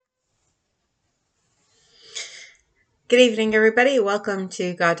Good evening, everybody. Welcome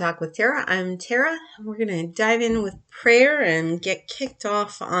to God Talk with Tara. I'm Tara. We're going to dive in with prayer and get kicked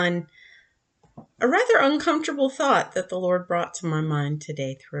off on a rather uncomfortable thought that the Lord brought to my mind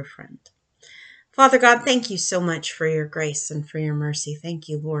today through a friend. Father God, thank you so much for your grace and for your mercy. Thank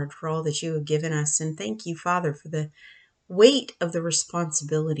you, Lord, for all that you have given us. And thank you, Father, for the weight of the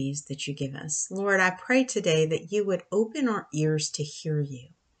responsibilities that you give us. Lord, I pray today that you would open our ears to hear you.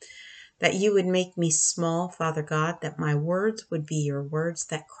 That you would make me small, Father God, that my words would be your words,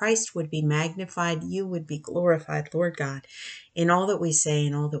 that Christ would be magnified, you would be glorified, Lord God, in all that we say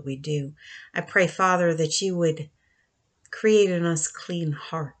and all that we do. I pray, Father, that you would create in us clean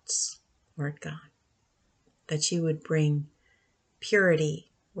hearts, Lord God, that you would bring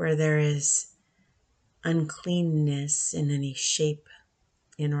purity where there is uncleanness in any shape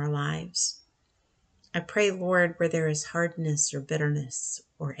in our lives. I pray, Lord, where there is hardness or bitterness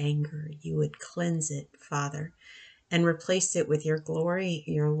or anger, you would cleanse it, Father, and replace it with your glory,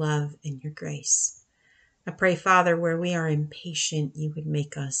 your love, and your grace. I pray, Father, where we are impatient, you would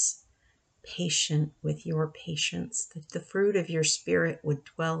make us patient with your patience, that the fruit of your Spirit would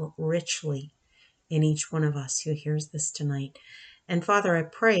dwell richly in each one of us who hears this tonight. And Father, I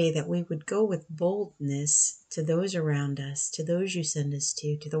pray that we would go with boldness to those around us, to those you send us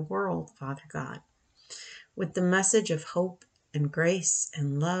to the world, Father God, with the message of hope and grace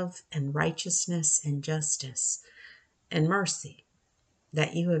and love and righteousness and justice and mercy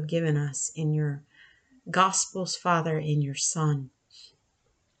that you have given us in your Gospels, Father, in your Son,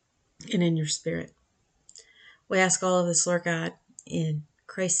 and in your Spirit. We ask all of this, Lord God, in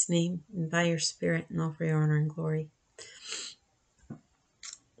Christ's name and by your Spirit, and all for your honor and glory.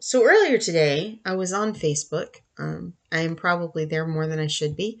 So earlier today, I was on Facebook. I am probably there more than I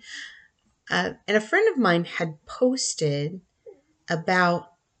should be. And a friend of mine had posted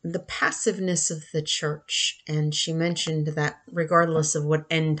about the passiveness of the church. And she mentioned that regardless of what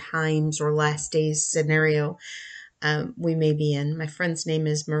end times or last days scenario we may be in, my friend's name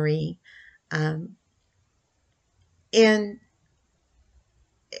is Marie. And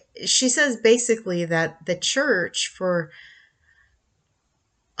she says basically that the church, for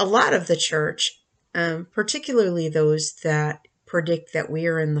a lot of the church, particularly those that predict that we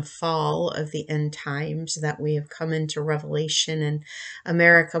are in the fall of the end times, that we have come into Revelation and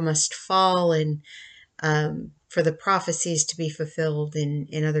America must fall, and for the prophecies to be fulfilled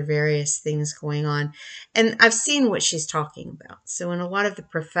and other various things going on. And I've seen what she's talking about. So in a lot of the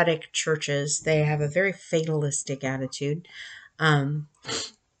prophetic churches, they have a very fatalistic attitude. And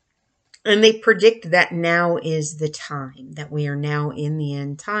they predict that now is the time, that we are now in the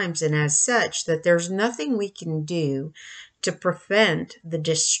end times. And as such, that there's nothing we can do to prevent the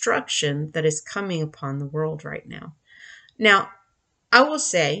destruction that is coming upon the world right now. Now, I will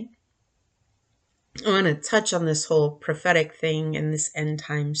say, I want to touch on this whole prophetic thing and this end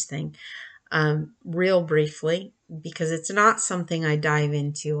times thing real briefly, because it's not something I dive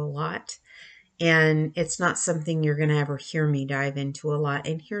into a lot. And it's not something you're going to ever hear me dive into a lot.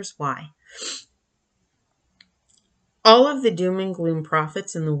 And here's why. All of the doom and gloom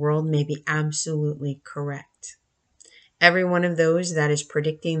prophets in the world may be absolutely correct. Every one of those that is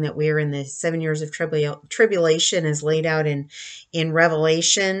predicting that we are in the 7 years of tribulation as laid out in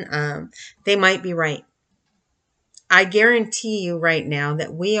Revelation, they might be right. I guarantee you right now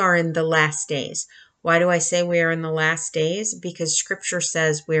that we are in the last days. Why do I say we are in the last days? Because Scripture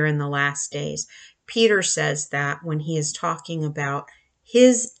says we're in the last days. Peter says that when he is talking about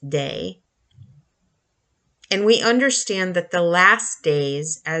his day. And we understand that the last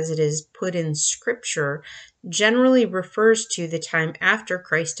days, as it is put in Scripture, generally refers to the time after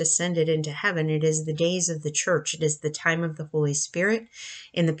Christ ascended into heaven. It is the days of the church. It is the time of the Holy Spirit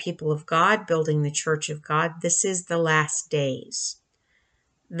and the people of God building the church of God. This is the last days.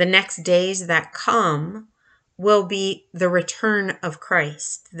 The next days that come will be the return of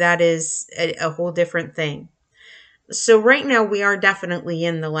Christ. That is a whole different thing. So right now we are definitely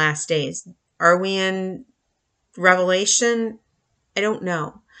in the last days. Are we in Revelation? I don't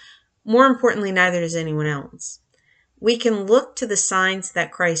know. More importantly, neither does anyone else. We can look to the signs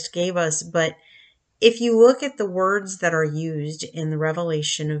that Christ gave us, but if you look at the words that are used in the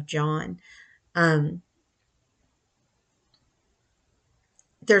Revelation of John,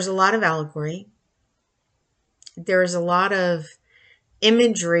 there's a lot of allegory. There's a lot of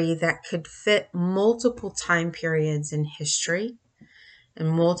imagery that could fit multiple time periods in history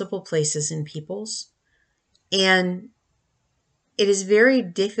and multiple places in peoples. And it is very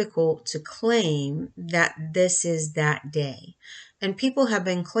difficult to claim that this is that day. And people have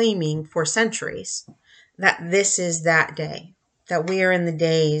been claiming for centuries that this is that day, that we are in the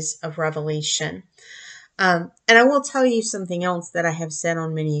days of Revelation. And I will tell you something else that I have said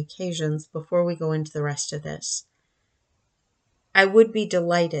on many occasions before we go into the rest of this. I would be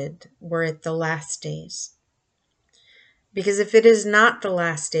delighted were it the last days. Because if it is not the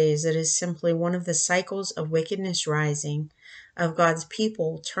last days, it is simply one of the cycles of wickedness rising, of God's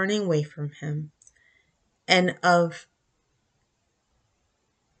people turning away from Him, and of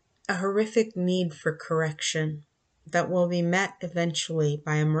a horrific need for correction that will be met eventually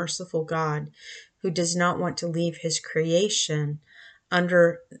by a merciful God who does not want to leave His creation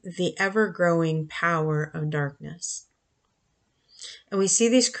under the ever-growing power of darkness. And we see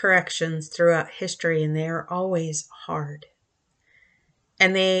these corrections throughout history, and they are always hard.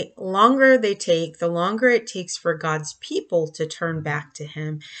 And the longer they take, the longer it takes for God's people to turn back to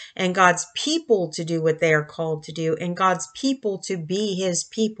Him, and God's people to do what they are called to do, and God's people to be His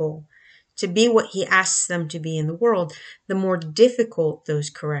people, to be what He asks them to be in the world, the more difficult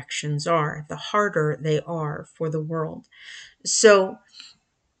those corrections are, the harder they are for the world. So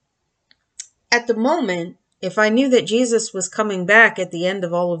at the moment, if I knew that Jesus was coming back at the end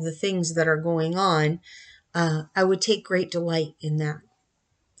of all of the things that are going on, I would take great delight in that.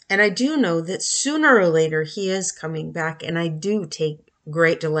 And I do know that sooner or later He is coming back, and I do take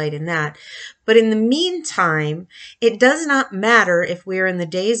great delight in that. But in the meantime, it does not matter if we are in the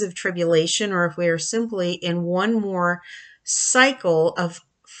days of tribulation or if we are simply in one more cycle of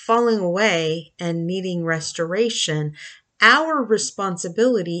falling away and needing restoration. Our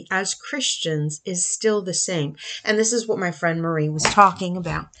responsibility as Christians is still the same. And this is what my friend Marie was talking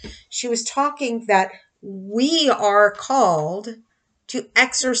about. She was talking that we are called to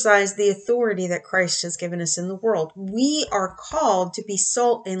exercise the authority that Christ has given us in the world. We are called to be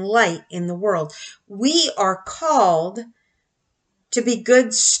salt and light in the world. We are called to be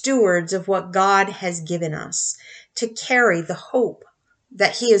good stewards of what God has given us, to carry the hope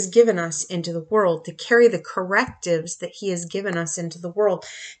that He has given us into the world, to carry the correctives that He has given us into the world,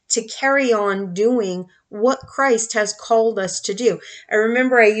 to carry on doing what Christ has called us to do. I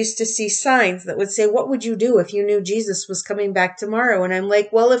remember I used to see signs that would say, what would you do if you knew Jesus was coming back tomorrow? And I'm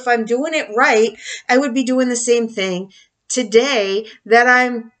like, well, if I'm doing it right, I would be doing the same thing today that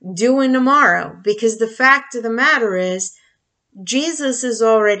I'm doing tomorrow. Because the fact of the matter is, Jesus is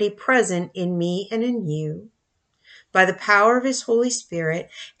already present in me and in you by the power of His Holy Spirit,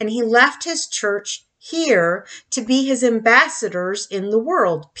 and He left His church here to be His ambassadors in the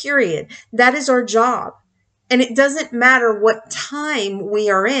world, period. That is our job. And it doesn't matter what time we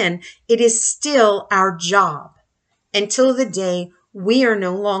are in, it is still our job until the day we are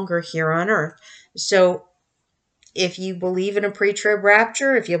no longer here on earth. So if you believe in a pre-trib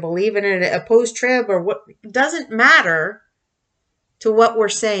rapture, if you believe in a post-trib, or what, it doesn't matter to what we're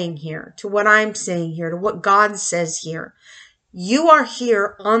saying here, to what I'm saying here, to what God says here. You are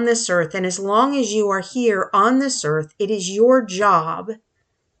here on this earth, and as long as you are here on this earth, it is your job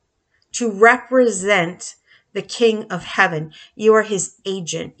to represent the King of Heaven. You are His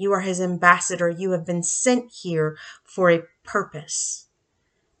agent. You are His ambassador. You have been sent here for a purpose,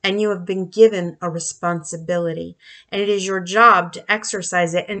 and you have been given a responsibility, and it is your job to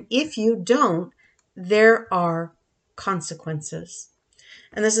exercise it. And if you don't, there are consequences.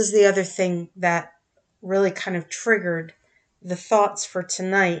 And this is the other thing that really kind of triggered the thoughts for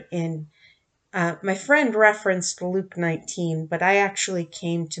tonight. In my friend referenced Luke 19, but I actually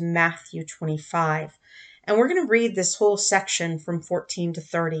came to Matthew 25. And we're going to read this whole section from 14 to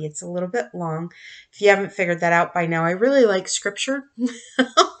 30. It's a little bit long. If you haven't figured that out by now, I really like scripture.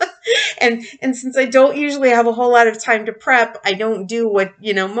 And since I don't usually have a whole lot of time to prep, I don't do what,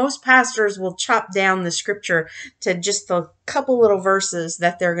 most pastors will chop down the scripture to just a couple little verses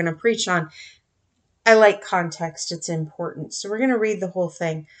that they're going to preach on. I like context. It's important. So we're going to read the whole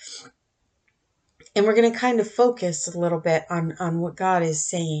thing. And we're going to kind of focus a little bit on what God is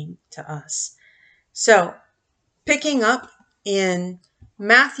saying to us. So, picking up in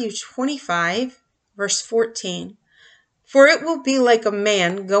Matthew 25, verse 14. For it will be like a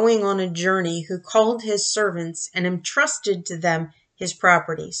man going on a journey who called his servants and entrusted to them his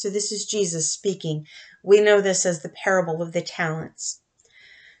property. So this is Jesus speaking. We know this as the parable of the talents.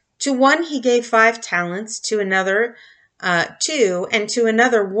 To one he gave 5 talents, to another 2, and to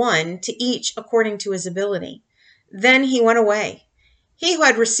another 1, to each according to his ability. Then he went away. He who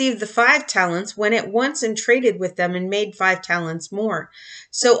had received the 5 talents went at once and traded with them and made 5 talents more.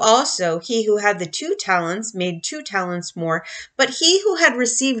 So also he who had the 2 talents made 2 talents more. But he who had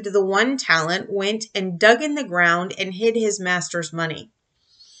received the 1 talent went and dug in the ground and hid his master's money.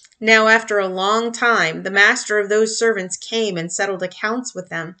 Now after a long time, the master of those servants came and settled accounts with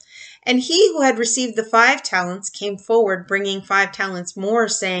them. And he who had received the 5 talents came forward, bringing 5 talents more,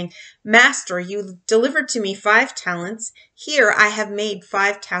 saying, Master, you delivered to me 5 talents. Here I have made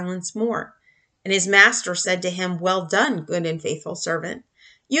 5 talents more. And his master said to him, Well done, good and faithful servant.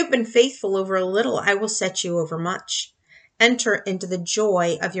 You have been faithful over a little. I will set you over much. Enter into the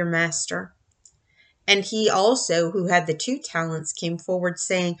joy of your master. And he also, who had the 2 talents, came forward,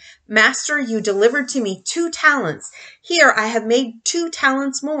 saying, Master, you delivered to me 2 talents. Here I have made 2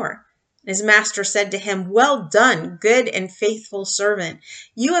 talents more. His master said to him, Well done, good and faithful servant.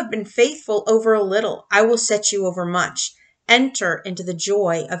 You have been faithful over a little. I will set you over much. Enter into the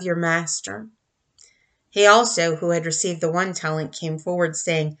joy of your master. He also, who had received the 1 talent, came forward,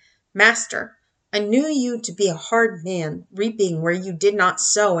 saying, Master, I knew you to be a hard man, reaping where you did not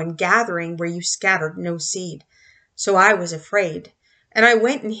sow, and gathering where you scattered no seed. So I was afraid, and I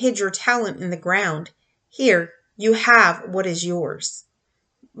went and hid your talent in the ground. Here you have what is yours.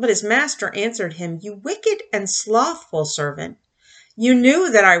 But his master answered him, You wicked and slothful servant. You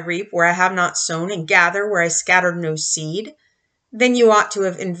knew that I reap where I have not sown, and gather where I scattered no seed. Then you ought to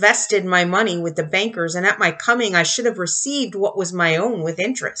have invested my money with the bankers, and at my coming I should have received what was my own with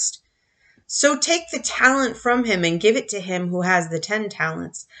interest. So take the talent from him and give it to him who has the 10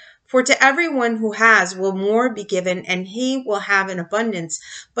 talents. For to everyone who has will more be given, and he will have an abundance.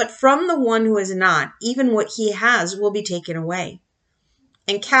 But from the one who has not, even what he has will be taken away.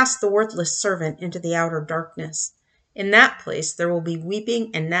 And cast the worthless servant into the outer darkness. In that place there will be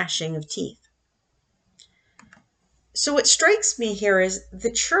weeping and gnashing of teeth. So what strikes me here is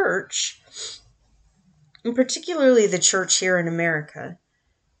the church, and particularly the church here in America,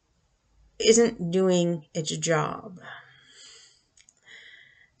 isn't doing its job.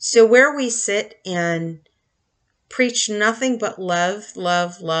 So where we sit and preach nothing but love,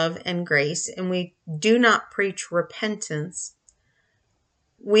 love, love, and grace, and we do not preach repentance,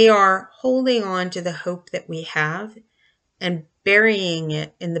 we are holding on to the hope that we have and burying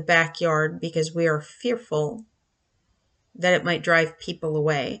it in the backyard because we are fearful that it might drive people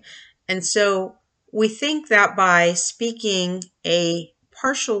away. And so we think that by speaking a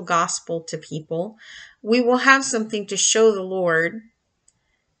partial gospel to people, we will have something to show the Lord,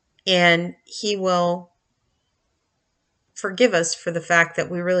 and he will forgive us for the fact that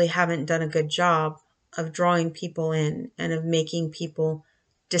we really haven't done a good job of drawing people in and of making people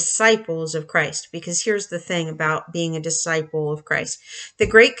disciples of Christ. Because here's the thing about being a disciple of Christ. The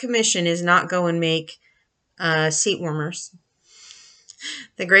Great Commission is not go and make seat warmers.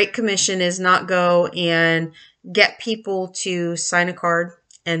 The Great Commission is not go and get people to sign a card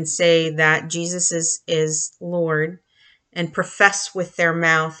and say that Jesus is Lord and profess with their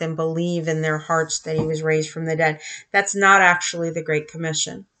mouth and believe in their hearts that he was raised from the dead. That's not actually the Great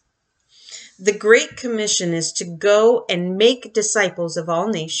Commission. The Great Commission is to go and make disciples of all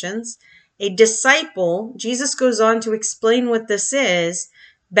nations. A disciple, Jesus goes on to explain what this is,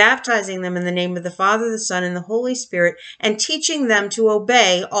 baptizing them in the name of the Father, the Son, and the Holy Spirit, and teaching them to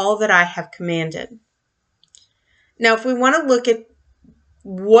obey all that I have commanded. Now, if we want to look at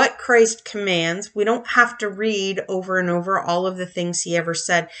what Christ commands, we don't have to read over and over all of the things he ever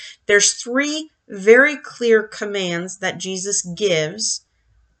said. There's 3 very clear commands that Jesus gives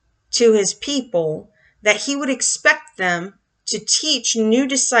to his people that he would expect them to teach new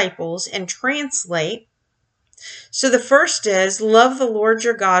disciples and translate. So the first is, love the Lord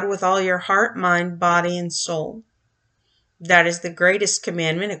your God with all your heart, mind, body, and soul. That is the greatest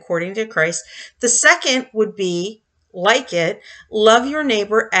commandment according to Christ. The second would be, like it, love your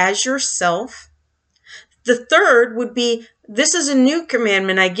neighbor as yourself. The third would be, this is a new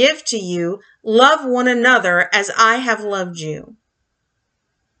commandment I give to you, love one another as I have loved you.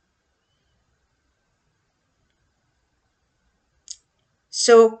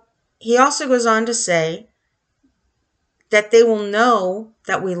 So he also goes on to say that they will know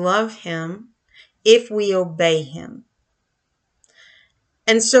that we love him if we obey him.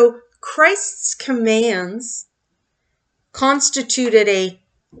 And so Christ's commands constituted a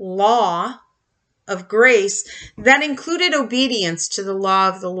law of grace that included obedience to the law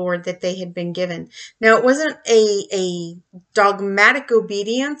of the Lord that they had been given. Now, it wasn't a dogmatic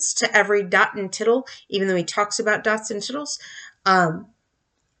obedience to every dot and tittle, even though he talks about dots and tittles.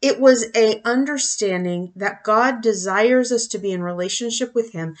 It was a understanding that God desires us to be in relationship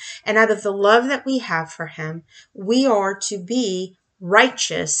with him, and out of the love that we have for him, we are to be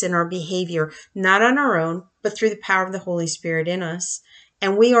righteous in our behavior, not on our own, but through the power of the Holy Spirit in us.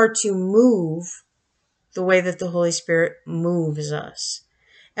 And we are to move the way that the Holy Spirit moves us.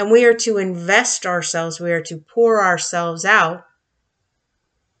 And we are to invest ourselves, we are to pour ourselves out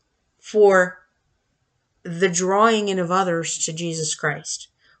for the drawing in of others to Jesus Christ.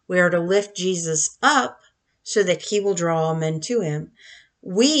 We are to lift Jesus up so that he will draw all men to him.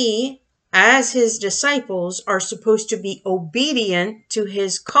 We, as his disciples, are supposed to be obedient to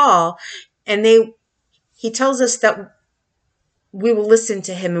his call. And he tells us that we will listen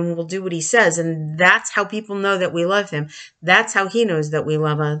to him and we will do what he says. And that's how people know that we love him. That's how he knows that we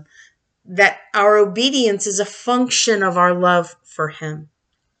love him. That our obedience is a function of our love for him.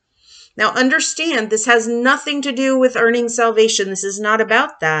 Now understand, this has nothing to do with earning salvation. This is not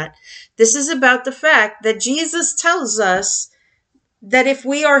about that. This is about the fact that Jesus tells us that if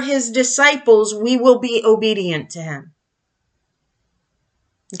we are his disciples, we will be obedient to him.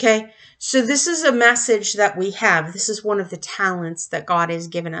 Okay? So this is a message that we have. This is one of the talents that God has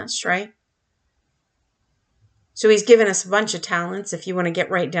given us, right? So he's given us a bunch of talents if you want to get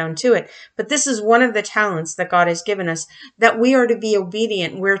right down to it. But this is one of the talents that God has given us, that we are to be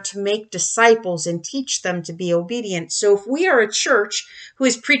obedient. We're to make disciples and teach them to be obedient. So if we are a church who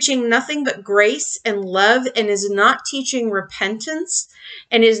is preaching nothing but grace and love and is not teaching repentance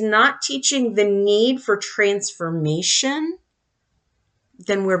and is not teaching the need for transformation,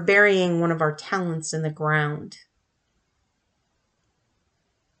 then we're burying one of our talents in the ground.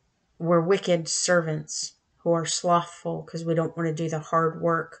 We're wicked servants who are slothful because we don't want to do the hard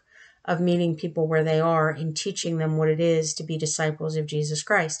work of meeting people where they are and teaching them what it is to be disciples of Jesus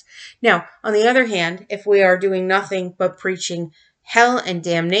Christ. Now, on the other hand, if we are doing nothing but preaching hell and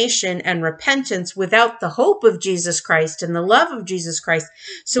damnation and repentance without the hope of Jesus Christ and the love of Jesus Christ.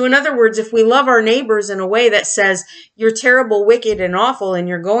 So in other words, if we love our neighbors in a way that says, you're terrible, wicked, and awful, and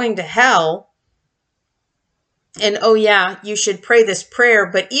you're going to hell, and oh yeah, you should pray this prayer,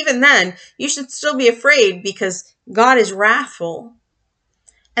 but even then, you should still be afraid because God is wrathful.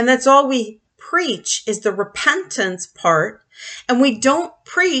 And that's all we preach is the repentance part. And we don't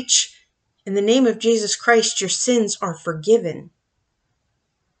preach, in the name of Jesus Christ, your sins are forgiven.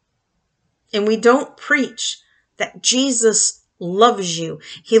 And we don't preach that Jesus loves you.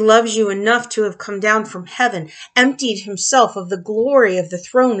 He loves you enough to have come down from heaven, emptied himself of the glory of the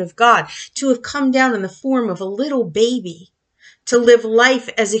throne of God, to have come down in the form of a little baby, to live life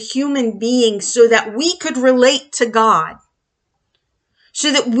as a human being so that we could relate to God,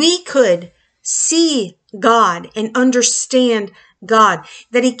 so that we could see God and understand God,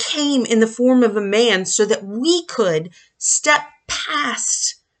 that he came in the form of a man so that we could step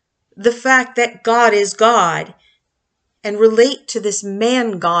past the fact that God is God and relate to this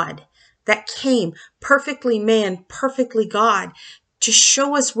man God that came, perfectly man, perfectly God, to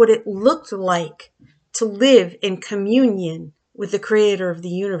show us what it looked like to live in communion with the creator of the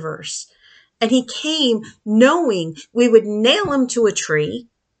universe. And he came knowing we would nail him to a tree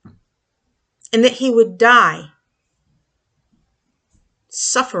and that he would die,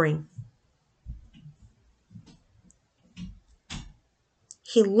 suffering.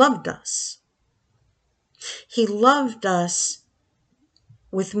 He loved us. He loved us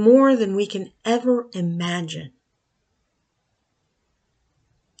with more than we can ever imagine.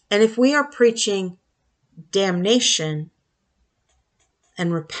 And if we are preaching damnation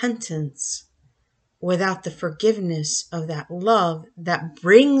and repentance without the forgiveness of that love that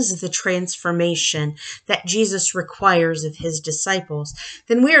brings the transformation that Jesus requires of his disciples,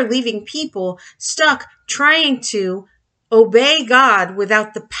 then we are leaving people stuck trying to obey God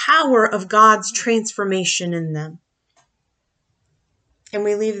without the power of God's transformation in them. And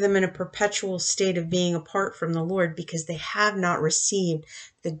we leave them in a perpetual state of being apart from the Lord because they have not received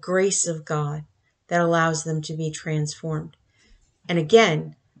the grace of God that allows them to be transformed. And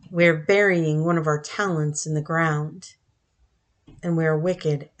again, we're burying one of our talents in the ground. And we're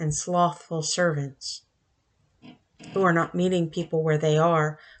wicked and slothful servants who are not meeting people where they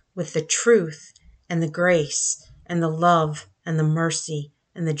are with the truth and the grace and the love and the mercy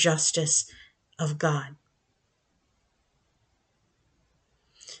and the justice of God.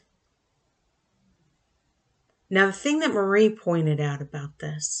 Now, the thing that Marie pointed out about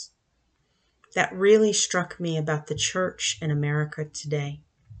this that really struck me about the church in America today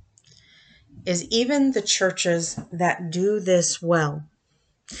is even the churches that do this well,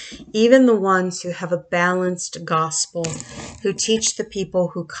 even the ones who have a balanced gospel, who teach the people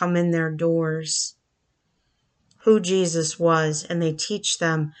who come in their doors who Jesus was, and they teach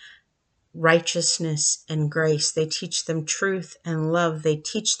them righteousness and grace. They teach them truth and love. They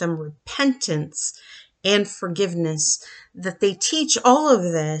teach them repentance and forgiveness. That they teach all of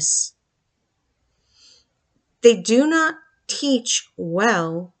this. They do not teach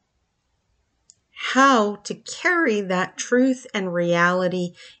well how to carry that truth and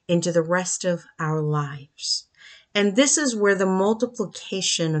reality into the rest of our lives. And this is where the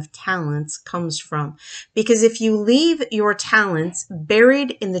multiplication of talents comes from. Because if you leave your talents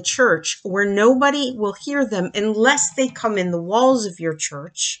buried in the church where nobody will hear them unless they come in the walls of your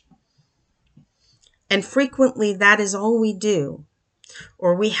church, and frequently that is all we do,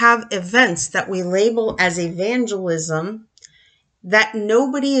 or we have events that we label as evangelism that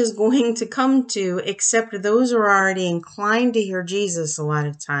nobody is going to come to except those who are already inclined to hear Jesus a lot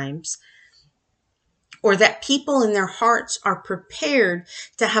of times, or that people in their hearts are prepared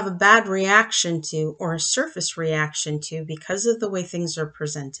to have a bad reaction to or a surface reaction to because of the way things are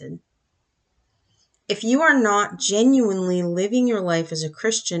presented. If you are not genuinely living your life as a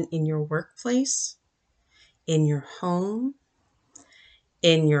Christian in your workplace, in your home,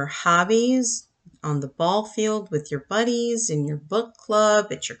 in your hobbies, on the ball field with your buddies, in your book club,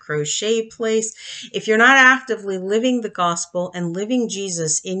 at your crochet place, if you're not actively living the gospel and living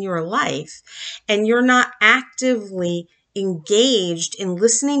Jesus in your life, and you're not actively engaged in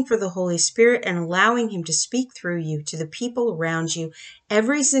listening for the Holy Spirit and allowing him to speak through you to the people around you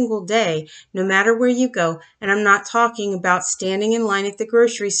every single day, no matter where you go. And I'm not talking about standing in line at the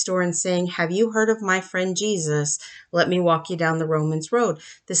grocery store and saying, have you heard of my friend Jesus? Let me walk you down the Romans road.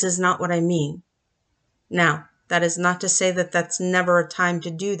 This is not what I mean. Now, that is not to say that that's never a time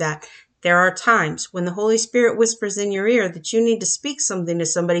to do that. There are times when the Holy Spirit whispers in your ear that you need to speak something to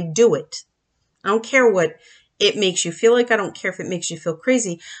somebody, do it. I don't care what it makes you feel like. I don't care if it makes you feel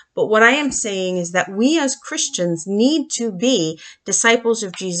crazy. But what I am saying is that we as Christians need to be disciples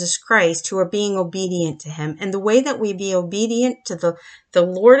of Jesus Christ who are being obedient to him. And the way that we be obedient to the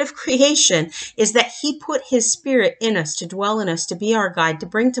Lord of creation is that he put his Spirit in us to dwell in us, to be our guide, to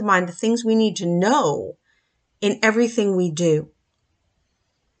bring to mind the things we need to know in everything we do.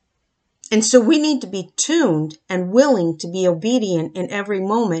 And so we need to be tuned and willing to be obedient in every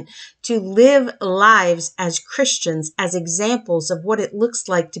moment, to live lives as Christians, as examples of what it looks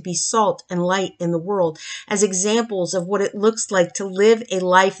like to be salt and light in the world, as examples of what it looks like to live a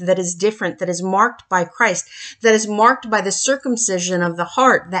life that is different, that is marked by Christ, that is marked by the circumcision of the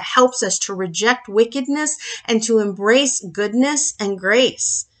heart that helps us to reject wickedness and to embrace goodness and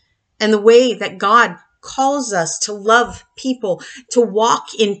grace, and the way that God calls us to love people, to walk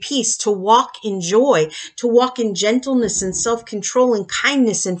in peace, to walk in joy, to walk in gentleness and self-control and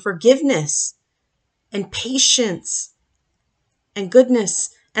kindness and forgiveness and patience and goodness.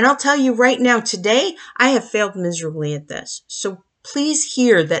 And I'll tell you right now, today, I have failed miserably at this. So please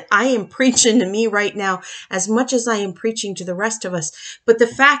hear that I am preaching to me right now as much as I am preaching to the rest of us. But the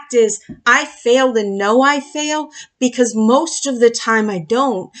fact is, I failed and know I fail because most of the time I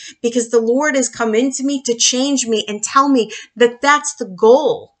don't, because the Lord has come into me to change me and tell me that that's the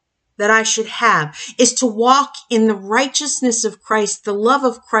goal that I should have, is to walk in the righteousness of Christ, the love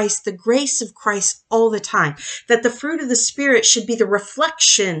of Christ, the grace of Christ all the time. That the fruit of the Spirit should be the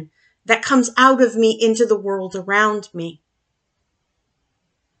reflection that comes out of me into the world around me.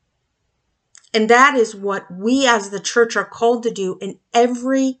 And that is what we as the church are called to do in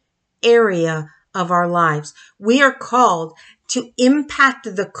every area of our lives. We are called to impact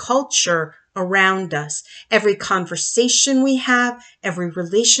the culture around us. Every conversation we have, every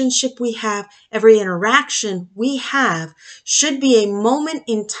relationship we have, every interaction we have should be a moment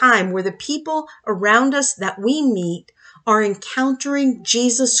in time where the people around us that we meet are encountering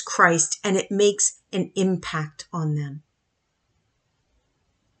Jesus Christ and it makes an impact on them.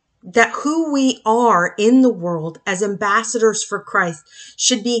 That who we are in the world as ambassadors for Christ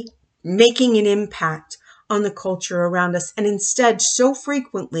should be making an impact on the culture around us. And instead, so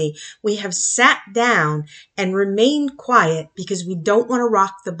frequently, we have sat down and remained quiet because we don't want to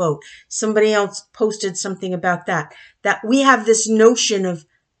rock the boat. Somebody else posted something about that we have this notion of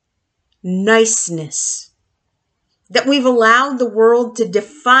niceness, that we've allowed the world to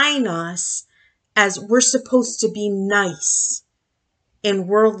define us as we're supposed to be nice in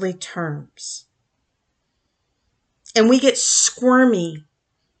worldly terms. And we get squirmy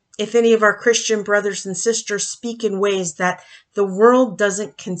if any of our Christian brothers and sisters speak in ways that the world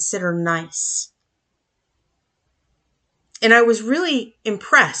doesn't consider nice. And I was really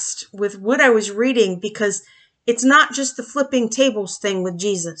impressed with what I was reading because it's not just the flipping tables thing with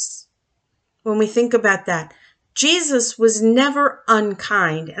Jesus. When we think about that, Jesus was never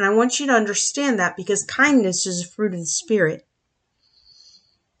unkind. And I want you to understand that because kindness is a fruit of the Spirit.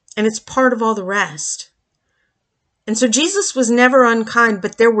 And it's part of all the rest. And so Jesus was never unkind,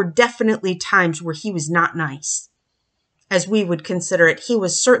 but there were definitely times where he was not nice, as we would consider it. He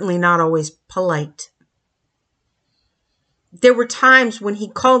was certainly not always polite. There were times when he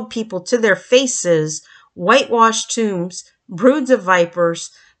called people to their faces, whitewashed tombs, broods of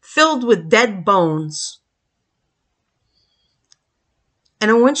vipers, filled with dead bones. And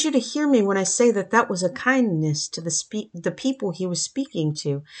I want you to hear me when I say that that was a kindness to the people he was speaking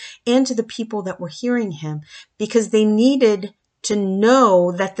to and to the people that were hearing him, because they needed to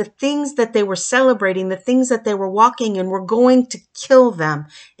know that the things that they were celebrating, the things that they were walking in, were going to kill them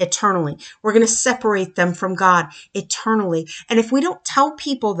eternally. We're going to separate them from God eternally. And if we don't tell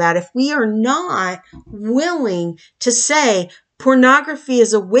people that, if we are not willing to say, pornography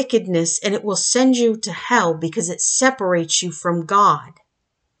is a wickedness and it will send you to hell because it separates you from God.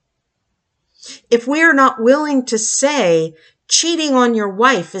 If we are not willing to say cheating on your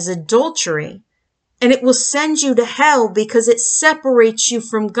wife is adultery and it will send you to hell because it separates you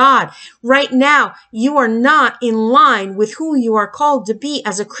from God, right now you are not in line with who you are called to be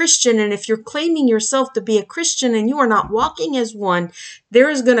as a Christian. And if you're claiming yourself to be a Christian and you are not walking as one,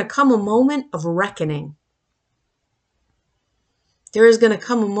 there is going to come a moment of reckoning. There is going to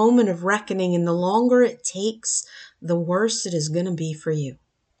come a moment of reckoning, and the longer it takes, the worse it is going to be for you.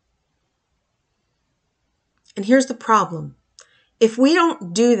 And here's the problem. If we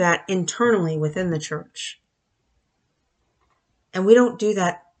don't do that internally within the church, and we don't do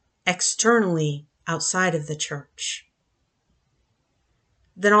that externally outside of the church,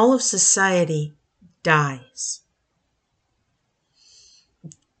 then all of society dies.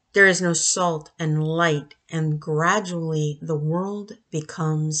 There is no salt and light, and gradually the world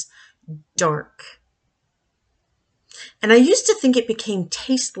becomes dark. And I used to think it became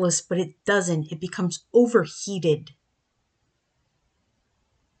tasteless, but it doesn't. It becomes overheated.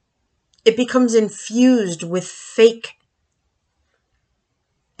 It becomes infused with fake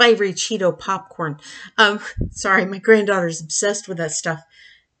Fiery Cheeto popcorn. Sorry, my granddaughter's obsessed with that stuff.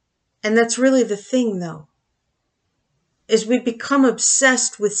 And that's really the thing, though, is we become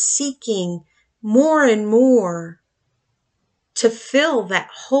obsessed with seeking more and more to fill that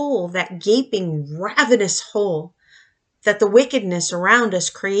hole, that gaping, ravenous hole that the wickedness around us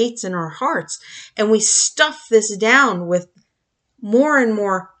creates in our hearts. And we stuff this down with more and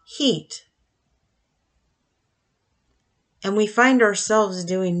more heat. And we find ourselves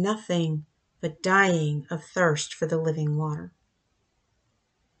doing nothing but dying of thirst for the living water.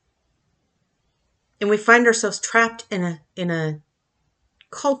 And we find ourselves trapped in a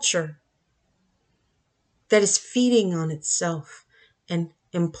culture that is feeding on itself and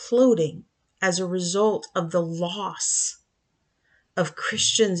imploding as a result of the loss of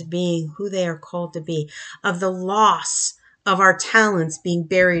Christians being who they are called to be, of the loss of our talents being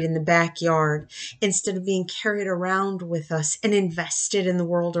buried in the backyard instead of being carried around with us and invested in the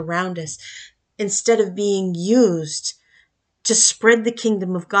world around us, instead of being used to spread the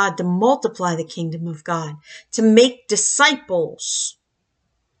kingdom of God, to multiply the kingdom of God, to make disciples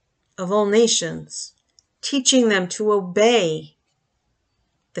of all nations, teaching them to obey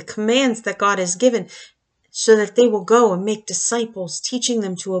the commands that God has given so that they will go and make disciples, teaching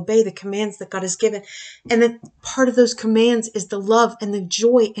them to obey the commands that God has given. And that part of those commands is the love and the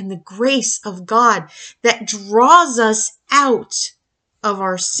joy and the grace of God that draws us out of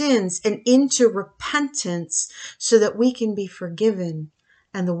our sins and into repentance so that we can be forgiven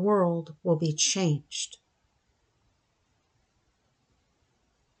and the world will be changed.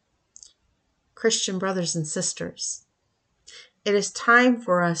 Christian brothers and sisters, it is time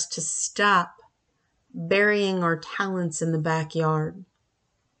for us to stop burying our talents in the backyard.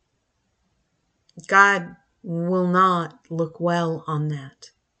 God will not look well on that.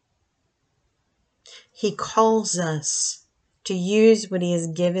 He calls us to use what He has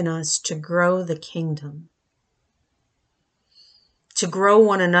given us to grow the kingdom, to grow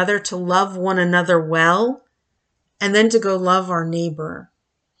one another, to love one another well, and then to go love our neighbor.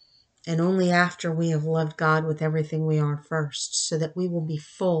 And only after we have loved God with everything we are first, so that we will be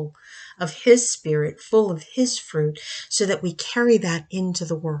full of His Spirit, full of His fruit, so that we carry that into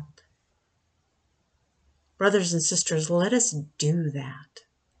the world. Brothers and sisters, let us do that.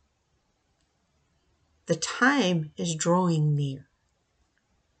 The time is drawing near.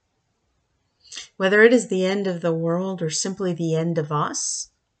 Whether it is the end of the world or simply the end of us,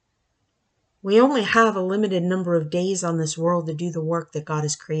 we only have a limited number of days on this world to do the work that God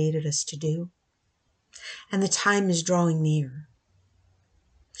has created us to do. And the time is drawing near.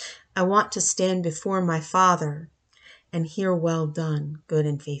 I want to stand before my Father and hear, "Well done, good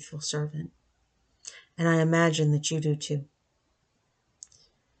and faithful servant." And I imagine that you do too.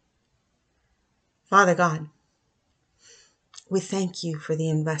 Father God, we thank you for the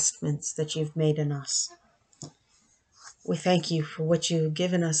investments that you've made in us. We thank you for what you have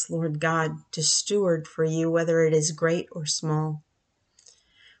given us, Lord God, to steward for you, whether it is great or small.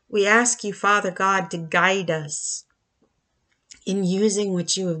 We ask you, Father God, to guide us in using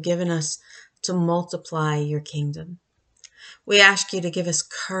what you have given us to multiply your kingdom. We ask you to give us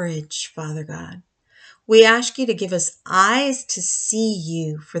courage, Father God. We ask you to give us eyes to see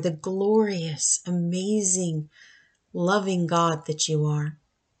you for the glorious, amazing, loving God that you are.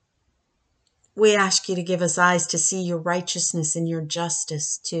 We ask you to give us eyes to see your righteousness and your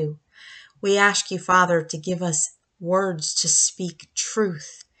justice too. We ask you, Father, to give us words to speak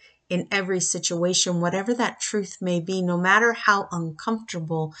truth in every situation, whatever that truth may be, no matter how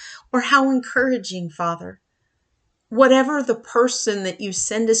uncomfortable or how encouraging, Father. Whatever the person that you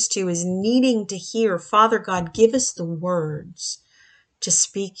send us to is needing to hear, Father God, give us the words to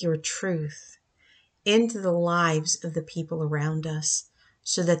speak your truth into the lives of the people around us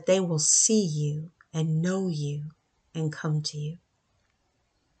so that they will see you and know you and come to you.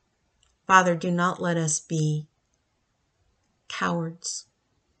 Father, do not let us be cowards.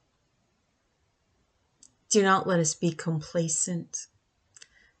 Do not let us be complacent.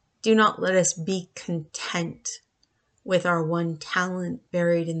 Do not let us be content with our one talent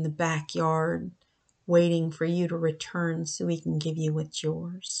buried in the backyard, waiting for you to return so we can give you what's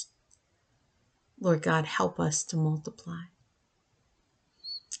yours. Lord God, help us to multiply.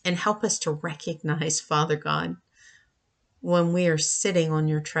 And help us to recognize, Father God, when we are sitting on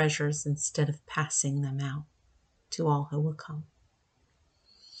your treasures instead of passing them out to all who will come.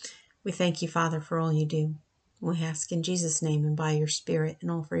 We thank you, Father, for all you do. We ask in Jesus' name and by your Spirit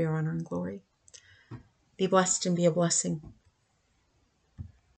and all for your honor and glory. Be blessed and be a blessing.